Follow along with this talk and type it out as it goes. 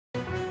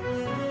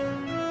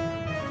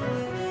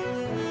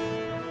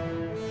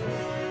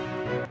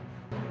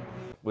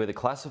with a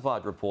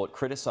classified report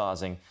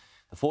criticising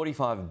the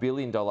 $45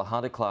 billion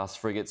Hunter-class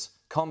frigate's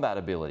combat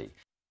ability.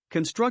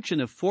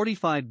 Construction of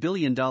 $45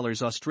 billion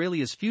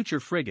Australia's future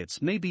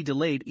frigates may be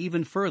delayed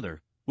even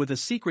further, with a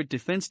secret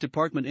Defence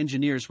Department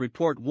engineers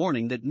report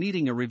warning that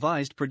meeting a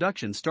revised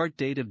production start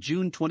date of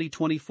June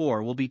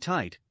 2024 will be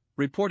tight,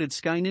 reported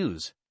Sky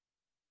News.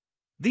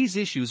 These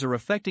issues are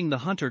affecting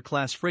the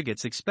Hunter-class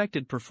frigate's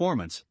expected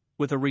performance,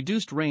 with a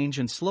reduced range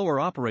and slower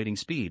operating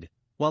speed,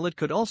 while it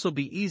could also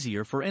be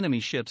easier for enemy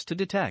ships to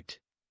detect.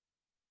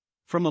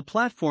 From a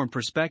platform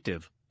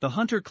perspective, the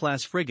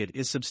Hunter-class frigate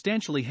is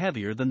substantially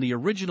heavier than the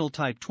original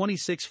Type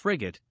 26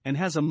 frigate and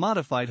has a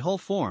modified hull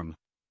form.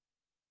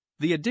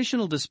 The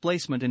additional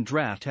displacement and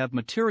draft have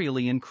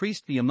materially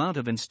increased the amount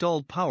of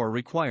installed power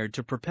required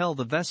to propel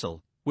the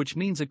vessel, which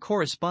means a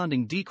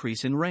corresponding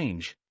decrease in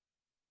range.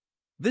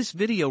 This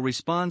video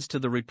responds to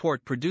the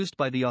report produced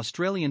by the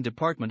Australian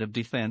Department of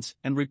Defence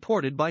and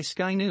reported by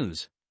Sky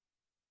News.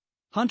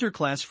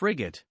 Hunter-class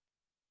frigate.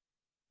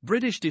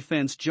 British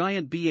defence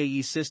giant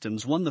BAE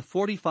Systems won the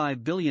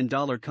 $45 billion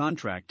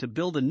contract to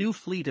build a new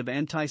fleet of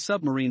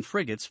anti-submarine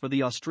frigates for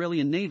the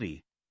Australian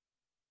Navy.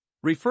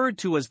 Referred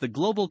to as the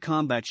Global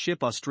Combat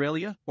Ship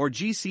Australia, or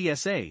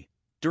GCS-A,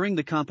 during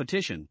the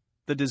competition,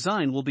 the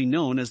design will be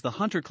known as the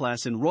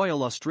Hunter-class in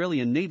Royal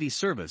Australian Navy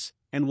service,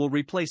 and will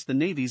replace the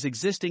Navy's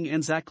existing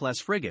Anzac-class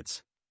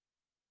frigates.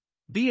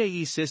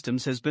 BAE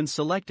Systems has been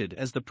selected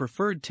as the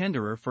preferred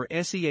tenderer for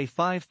SEA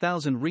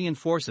 5000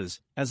 reinforces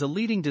as a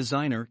leading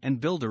designer and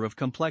builder of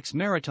complex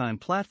maritime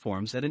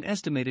platforms at an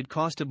estimated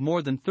cost of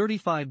more than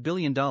 $35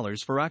 billion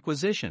for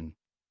acquisition.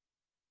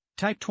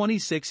 Type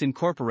 26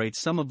 incorporates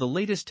some of the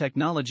latest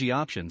technology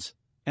options,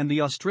 and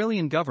the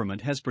Australian government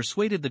has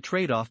persuaded the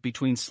trade-off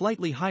between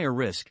slightly higher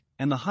risk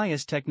and the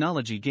highest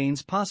technology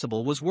gains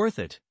possible was worth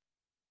it.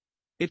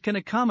 It can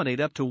accommodate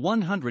up to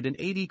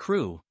 180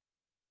 crew.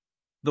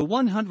 The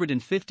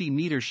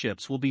 150-metre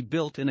ships will be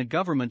built in a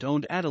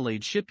government-owned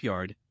Adelaide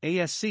shipyard,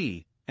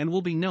 ASC, and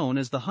will be known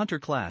as the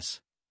Hunter-class.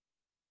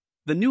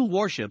 The new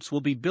warships will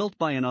be built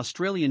by an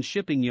Australian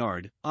shipping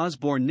yard,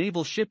 Osborne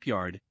Naval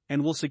Shipyard,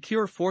 and will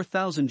secure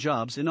 4,000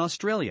 jobs in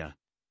Australia.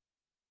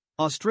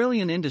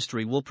 Australian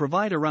industry will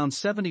provide around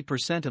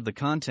 70% of the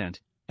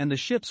content, and the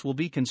ships will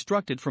be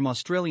constructed from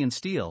Australian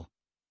steel.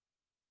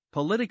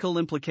 Political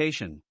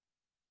implication.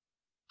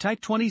 Type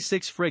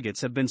 26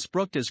 frigates have been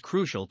spooked as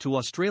crucial to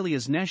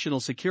Australia's national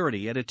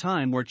security at a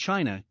time where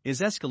China is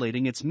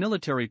escalating its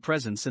military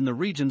presence in the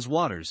region's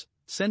waters,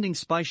 sending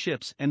spy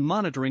ships and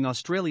monitoring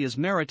Australia's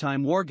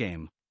maritime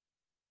wargame.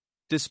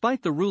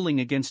 Despite the ruling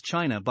against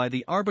China by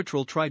the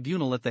Arbitral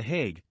Tribunal at The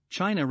Hague,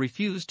 China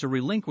refused to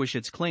relinquish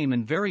its claim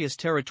in various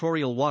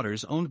territorial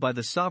waters owned by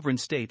the sovereign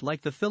state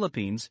like the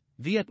Philippines,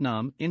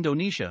 Vietnam,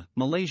 Indonesia,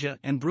 Malaysia,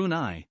 and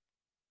Brunei.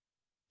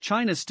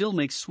 China still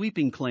makes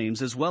sweeping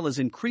claims as well as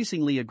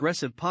increasingly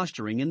aggressive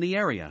posturing in the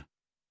area.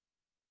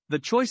 The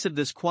choice of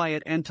this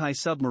quiet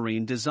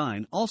anti-submarine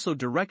design also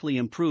directly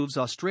improves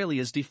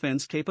Australia's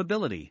defence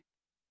capability.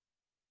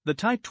 The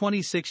Type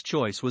 26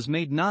 choice was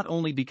made not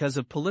only because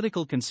of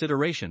political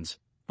considerations,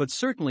 but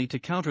certainly to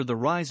counter the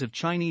rise of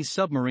Chinese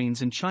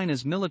submarines and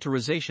China's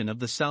militarization of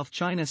the South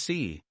China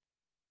Sea.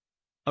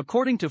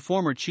 According to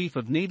former Chief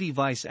of Navy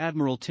Vice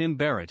Admiral Tim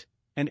Barrett,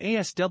 an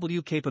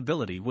ASW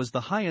capability was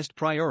the highest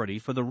priority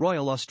for the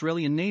Royal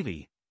Australian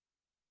Navy.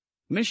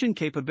 Mission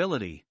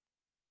capability.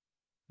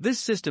 This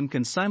system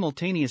can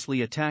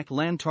simultaneously attack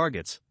land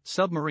targets,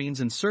 submarines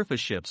and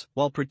surface ships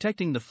while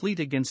protecting the fleet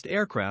against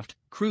aircraft,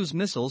 cruise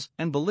missiles,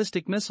 and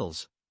ballistic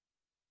missiles.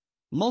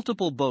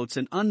 Multiple boats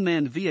and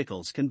unmanned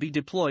vehicles can be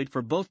deployed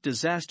for both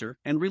disaster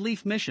and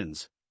relief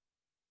missions.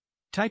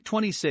 Type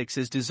 26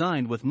 is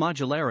designed with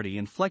modularity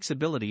and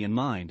flexibility in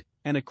mind,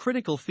 and a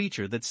critical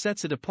feature that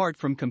sets it apart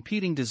from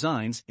competing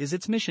designs is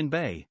its mission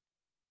bay.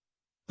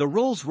 The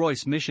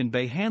Rolls-Royce mission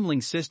bay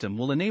handling system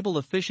will enable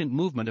efficient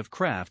movement of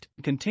craft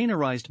and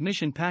containerized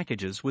mission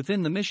packages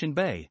within the mission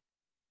bay.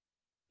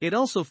 It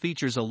also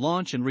features a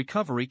launch and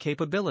recovery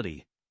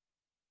capability.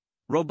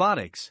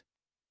 Robotics.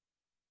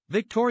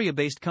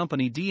 Victoria-based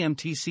company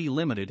DMTC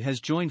Limited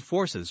has joined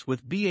forces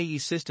with BAE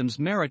Systems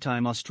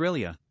Maritime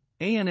Australia,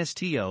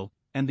 ANSTO,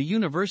 and the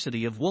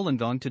University of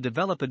Wollongong to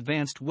develop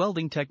advanced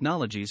welding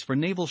technologies for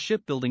naval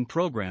shipbuilding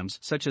programs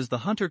such as the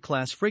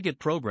Hunter-class frigate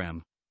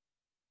program.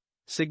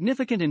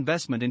 Significant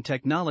investment in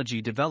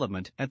technology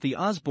development at the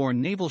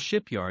Osborne Naval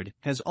Shipyard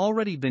has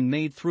already been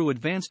made through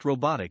advanced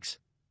robotics,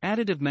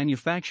 additive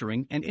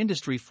manufacturing and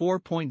Industry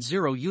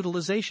 4.0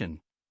 utilization.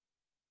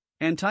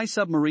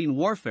 Anti-submarine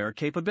warfare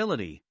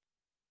capability.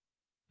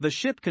 The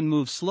ship can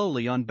move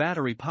slowly on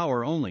battery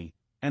power only,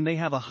 and they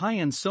have a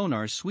high-end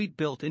sonar suite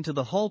built into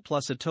the hull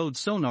plus a towed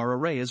sonar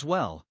array as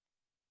well.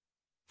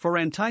 For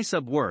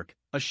anti-sub work,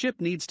 a ship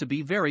needs to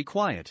be very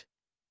quiet.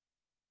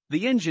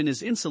 The engine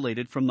is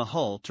insulated from the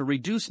hull to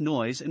reduce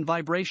noise and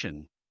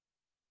vibration.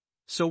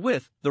 So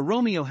with the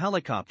Romeo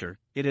Helicopter,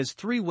 it has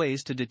 3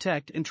 ways to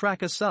detect and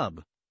track a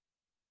sub.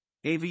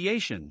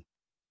 Aviation.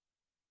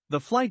 The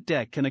flight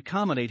deck can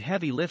accommodate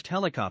heavy-lift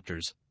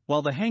helicopters,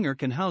 while the hangar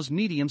can house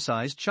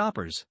medium-sized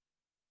choppers.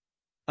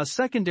 A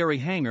secondary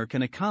hangar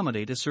can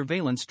accommodate a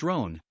surveillance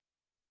drone.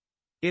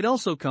 It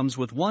also comes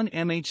with one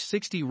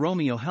MH-60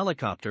 Romeo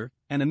helicopter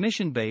and a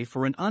mission bay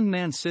for an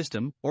unmanned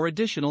system or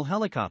additional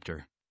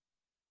helicopter.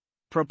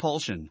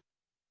 Propulsion.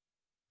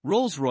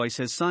 Rolls-Royce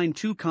has signed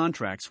 2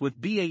 contracts with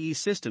BAE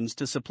Systems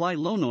to supply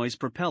low-noise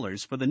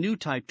propellers for the new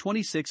Type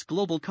 26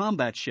 Global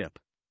Combat Ship.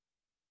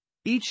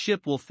 Each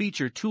ship will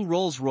feature 2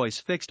 Rolls-Royce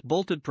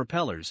fixed-bolted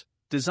propellers,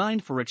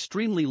 designed for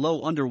extremely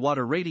low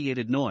underwater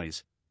radiated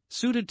noise,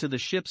 suited to the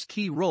ship's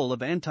key role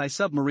of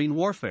anti-submarine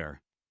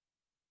warfare.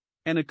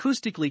 An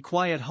acoustically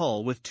quiet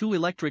hull with 2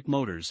 electric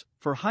motors,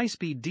 for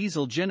high-speed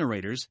diesel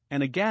generators,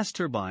 and a gas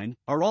turbine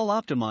are all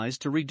optimized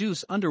to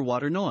reduce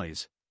underwater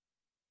noise.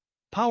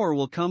 Power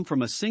will come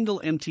from a single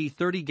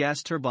MT-30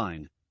 gas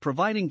turbine,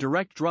 providing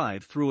direct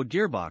drive through a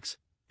gearbox,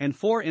 and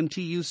 4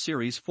 MTU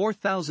Series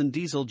 4000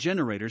 diesel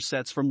generator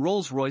sets from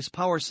Rolls-Royce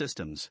Power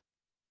Systems.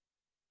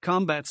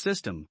 Combat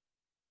System.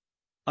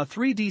 A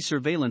 3D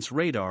surveillance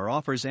radar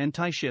offers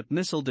anti-ship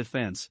missile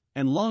defense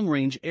and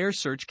long-range air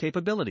search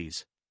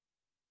capabilities.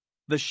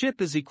 The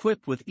ship is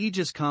equipped with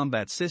Aegis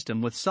Combat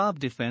System with Saab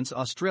Defence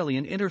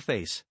Australian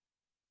interface.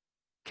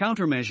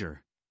 Countermeasure.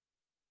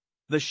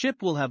 The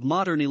ship will have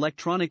modern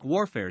electronic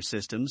warfare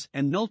systems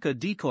and Nulka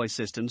decoy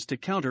systems to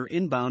counter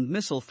inbound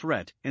missile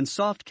threat and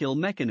soft kill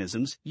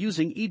mechanisms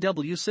using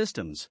EW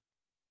systems.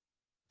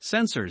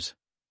 Sensors.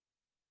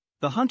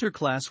 The Hunter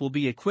class will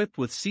be equipped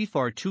with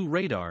CFAR-2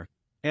 radar,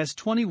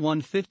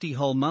 S2150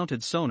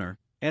 hull-mounted sonar,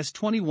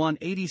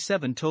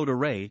 S2187 towed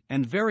array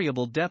and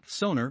variable depth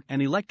sonar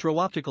and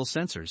electro-optical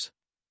sensors.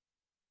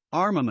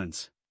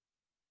 Armaments.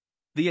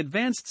 The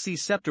advanced Sea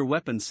Scepter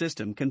weapon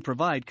system can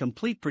provide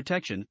complete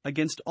protection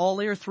against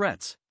all air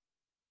threats.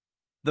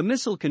 The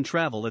missile can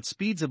travel at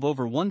speeds of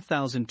over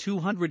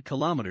 1,200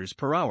 km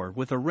per hour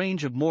with a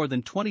range of more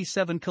than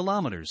 27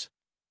 km.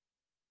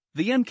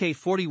 The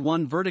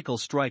Mk-41 vertical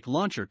strike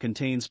launcher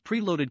contains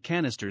preloaded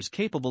canisters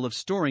capable of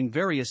storing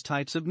various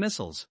types of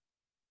missiles.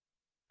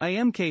 A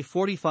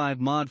Mk-45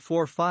 Mod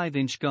 4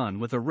 5-inch gun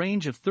with a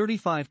range of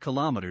 35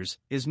 km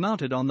is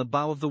mounted on the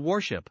bow of the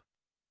warship.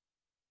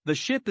 The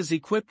ship is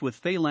equipped with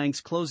Phalanx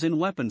close-in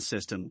weapon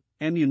system,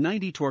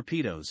 Mu-90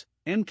 torpedoes,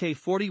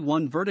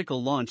 Mk-41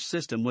 vertical launch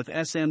system with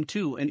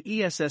SM-2 and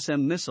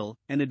ESSM missile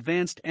and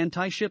advanced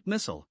anti-ship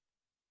missile.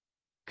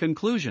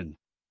 Conclusion.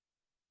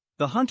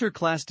 The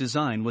Hunter-class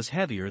design was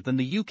heavier than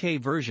the UK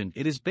version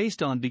it is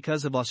based on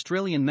because of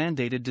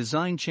Australian-mandated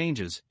design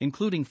changes,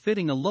 including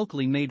fitting a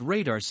locally made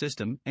radar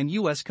system and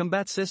US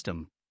combat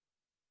system.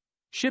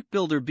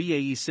 Shipbuilder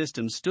BAE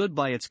Systems stood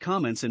by its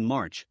comments in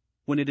March,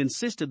 when it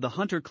insisted the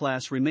Hunter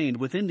class remained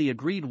within the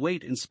agreed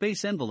weight and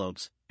space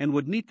envelopes, and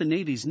would meet the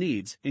Navy's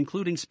needs,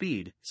 including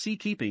speed,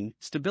 seakeeping,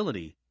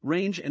 stability,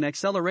 range and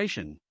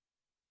acceleration.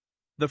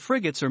 The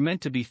frigates are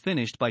meant to be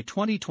finished by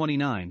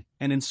 2029,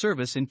 and in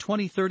service in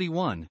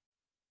 2031.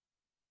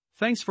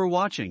 Thanks for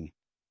watching.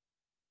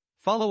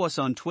 Follow us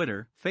on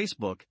Twitter,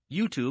 Facebook,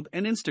 YouTube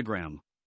and Instagram.